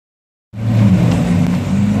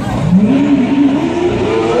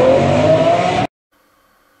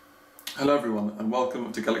and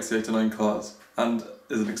welcome to Galaxy 89 Cars, and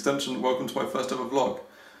as an extension, welcome to my first ever vlog.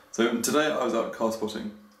 So today I was out car spotting,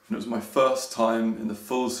 and it was my first time in the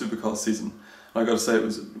full Supercar season. And I gotta say, it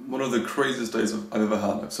was one of the craziest days I've ever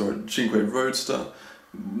had. I saw a Cinque Roadster,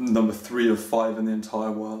 number 3 of 5 in the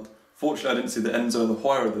entire world. Fortunately I didn't see the Enzo and the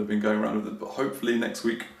Huayra that have been going around with it, but hopefully next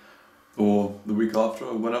week, or the week after,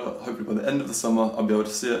 or whenever, hopefully by the end of the summer I'll be able to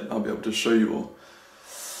see it and I'll be able to show you all.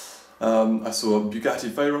 I saw a Bugatti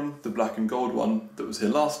Veyron, the black and gold one that was here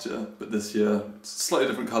last year, but this year it's a slightly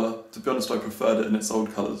different colour. To be honest, I preferred it in its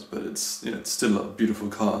old colours, but it's still a beautiful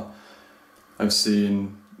car. I've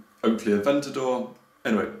seen Oakley Aventador.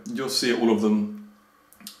 Anyway, you'll see all of them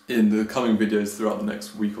in the coming videos throughout the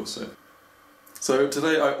next week or so. So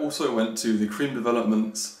today I also went to the Kream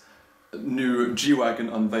Developments new G-Wagon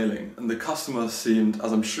unveiling, and the customer seemed,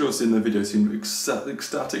 as I'm sure you'll see in the video, seemed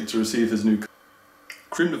ecstatic to receive his new car.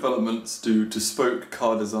 Kream Developments do bespoke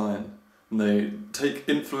car design, and they take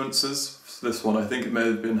influences, for this one I think it may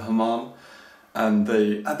have been Hammam, and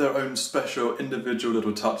they add their own special individual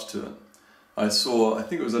little touch to it. I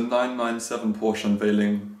think it was a 997 Porsche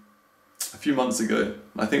unveiling a few months ago,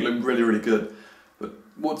 and I think it looked really good. But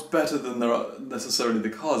what's better than necessarily the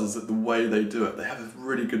cars is that the way they do it. They have a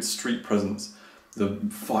really good street presence, the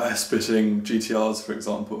fire-spitting GTRs for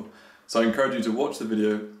example. So I encourage you to watch the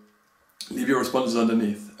video, leave your responses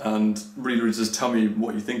underneath, and really just tell me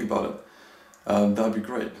what you think about it. That would be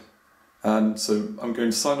great. And so I'm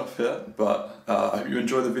going to sign off here, but I hope you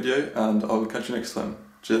enjoy the video, and I will catch you next time.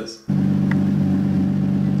 Cheers.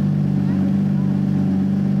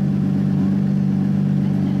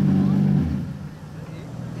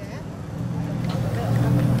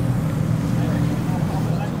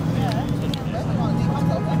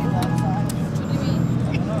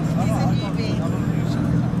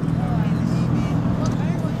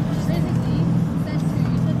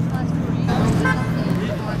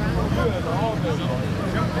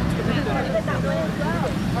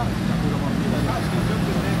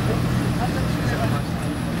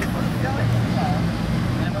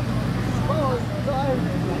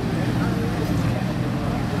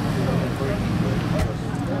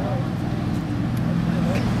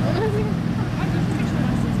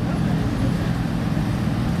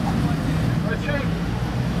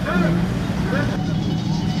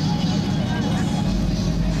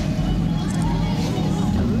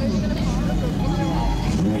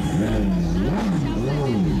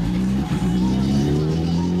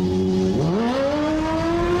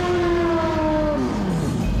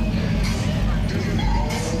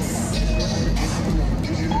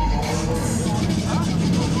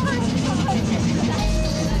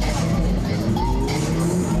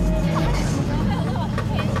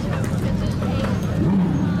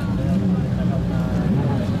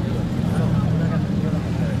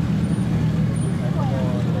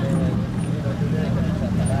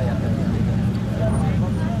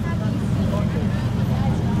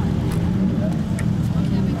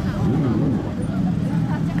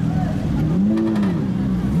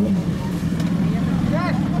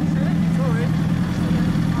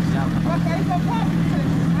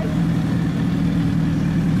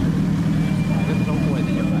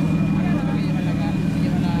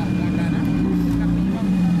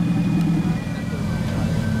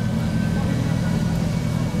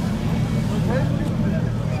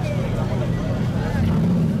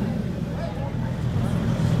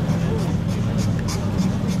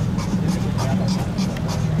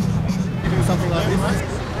 Something like this.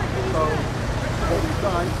 So what we've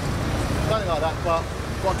done, something like that, but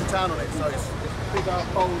gone to town on it. So it's bigger,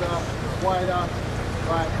 bolder, wider,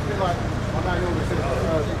 like a bit like my manual was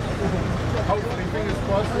hopefully, fingers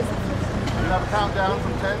crossed. We'll have a countdown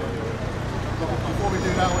from 10. But before we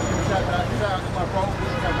do that, we're going to shout out to my bro.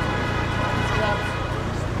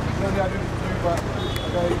 Normally I do this too, but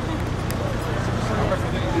okay. I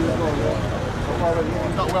represent you as well, yeah.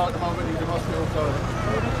 He's not well at the moment, he's in hospital, so...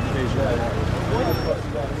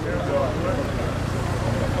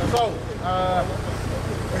 So,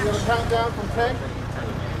 we're going to count down from 10.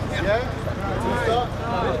 Yeah? We'll start.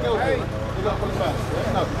 Let's go. We'll go from the back.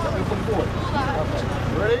 Yeah? No, we'll come forward. Okay.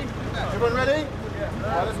 Ready? Everyone ready?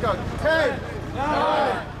 Alright, let's go. 10,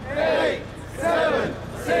 9, 8, 7,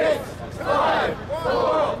 6, 5,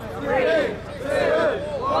 4, 3, 2,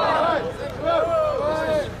 1, go!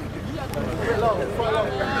 Quite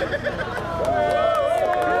long.